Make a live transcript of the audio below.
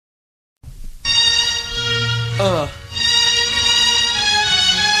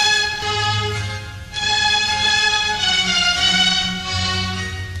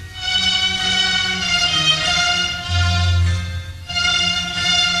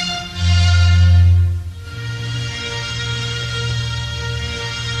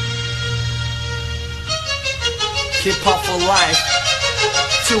HipHop for life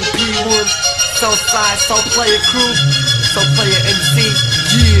 2P Wood SouthSide Soul Player Crew Soul Player MC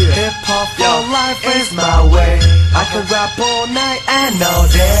Yeah HipHop for life is my way I can rap all night and all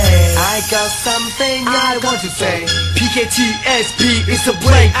day I got something I want to say PKTSP is a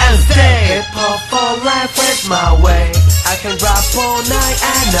break and stay HipHop for life is my way I can rap all night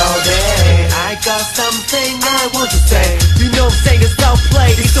and all day I got something I want to say You know I'm saying it's South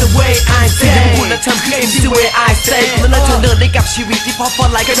play It's the way I say คุณธรรมคือ MC the way I say มันเลิกจนเดินได้กับชีวิตที่พอฟอ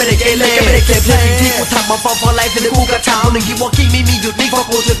ร์ไลฟ์ก็ไม่ได้เกเรก็ไม่ได้เก็บเพลงสิ่งที่กูทำมาฟอร์ไลฟ์แต่กูกระช้าหนึ่งที่ walking ไม่มีหยุดนิ่งเพราะ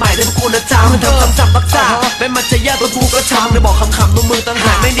กูจุดหมายในพวกกูนะจ๊ะมันทำซ้ำๆบักซ่าแม้มันจะยากแต่กูก็ทำเลยบอกคำๆตัวมือตั้งห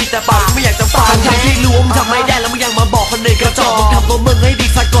ากไม่ดีแต่ปากไม่อยากจะฟังทั้งที่รู้ว่ามึงทำไม่ได้แล้วมึงยังมาบอกคนอื่นกระจอกมึงทำตัวมึงให้ดี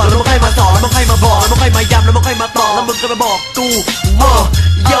สักก่อนแล้วมึงค่อยมาสอนแล้วมึงค่อยมาบอกแล้วมึงค่อยมาย้ำแล้วมึงค่อยมาต่อแล้วมึงก็มาบอกกู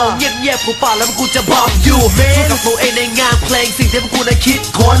โย่เงียบๆกูป่าแล้วกูจะบอกอยู่สู้กับตัวเองในงานเพลงสิ่งที่พวกกูได้คิด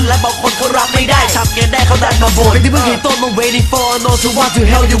ค้นและบางคนก็รับไม่ได้ทำไงได้เขาดันมาโบยที่เพิ่งเห็นต้นมา waiting for no to what to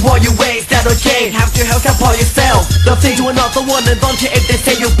hell you want you waste that okay have to help support yourself don't think to another one and don't care if they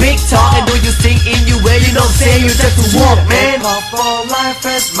say you big talk and do you sing in your way you know say you just to walk man Hip-hop for life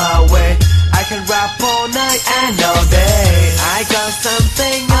is my way I can rap all night and all day I got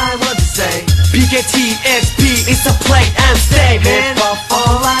something I want to say PKTSP is a play and stay man Hip-hop for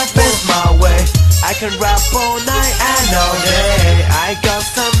life is my way I can rap all night and all day I got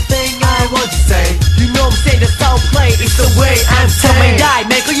something I want to say You know I'm saying the South play is the way I'm saying ทำไม่ได้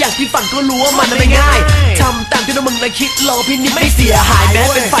แม้ก็อย่างที่ฝันก็รู้ว่ามันไม่ง่ายทำตามที่น้องมึงเลยคิดรอพี่นี่ไม่เสียหายแม้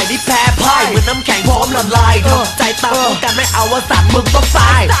เป็นฝ่ายที่แพ้พ่ายเหมือนน้ำแข็งพร้อมละลายใจตามต้องการไม่เอาว่าสัตว์มึงต้องต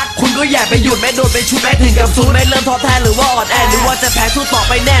ายคุณก็อย่าไปหยุดแม้โดนไปชุบแม้ถึงกับสู้แม้เริ่มท้อแท้หรือว่าอ่อนแอหรือว่าจะแพ้สู้ต่อไ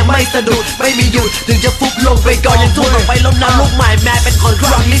ปแน่ไม่สะดุดไม่มีหยุดถึงจะฟุบลงไปก่อนยังสู้ต่อไปล้มน้ำลูกใหม่แม้เป็นคนค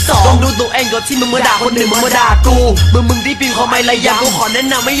รั้งที่สองต้องดูตัวเองก่อนที่มึงมาด่าคนอื่นมึงมาด่ากูมึงที่พิมพ์เขาไม่ระยำกูขอแนะ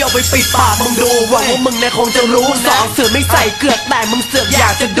นำไม่ยอมไปปิดปากมึงดูหวังว่ามึงเนี่ยคงจะรู้สองเสือไม่ใส่เกลือกแต่มึงเสือกอยา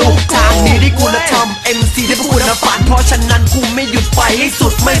กจะดูทางนี้ที่กูนะทำ MC ที่พวกกูนะฝันเพราะฉะนั้นกูไม่หยุดไปให้สุ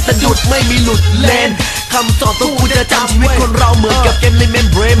ดไม่สะดุดไม่มีหลุดเลนคำสอนตัวกูจะจำชีวิตคนเราเหมือนกับเกมเลเมน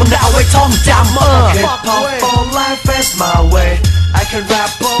เบรมึงได้เอาไว้ท่องจำHip-hop for life is my way I can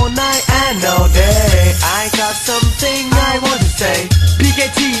rap all night and all day I got something I want to say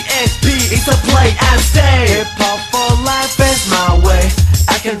PKTSP is a play and stay Hip-hop for life is my way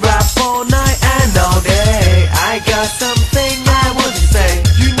I can rap all night and all day I got something I want to say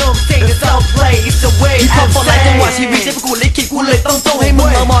You know I'm saying the South play is the way I'm saying Hip-hop for life จังหวะชีวิตที่พวกกูลิขิตกูเลยต้องให้มึง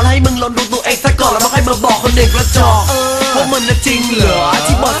มองให้มึงลองดูตัวเองซะก่อนแล้วมาให้มาบอกคนอื่นกระจอกพวกมันน่ะจริงเหรอ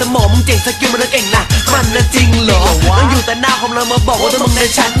ที่บอกสมองมึงเจ๋งสกิลมันเก่งนะมันน่ะจริงเหรอต้องอยู่แต่หน้าคอมแล้วมาบอกว่าตัวมึงใน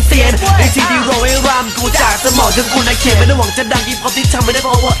ชั้นเซียนในซีดีโรไอ้รามกูจากสมองจนกูน่ะเขียนไม่ได้หวังจะดังฮิปฮอปที่ทำไม่ได้เพร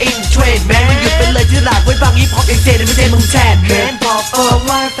าะว่าอินเทรนด์แม้มันหยุดไปเลยที่หลาดไว้บางฮิปฮอปเองเจนไม่ใช่มึงแทน Man pop for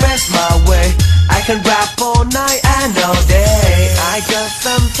life is my way I can rap all night and all day I got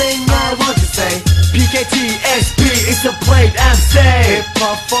something I want to say PKTSP is a play and stay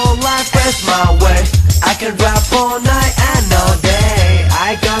Hip-hop for life is my way I can rap all night and all day I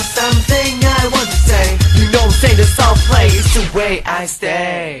got something I want to say You know I'm saying the South play is the way I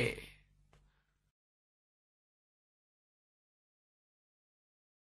stay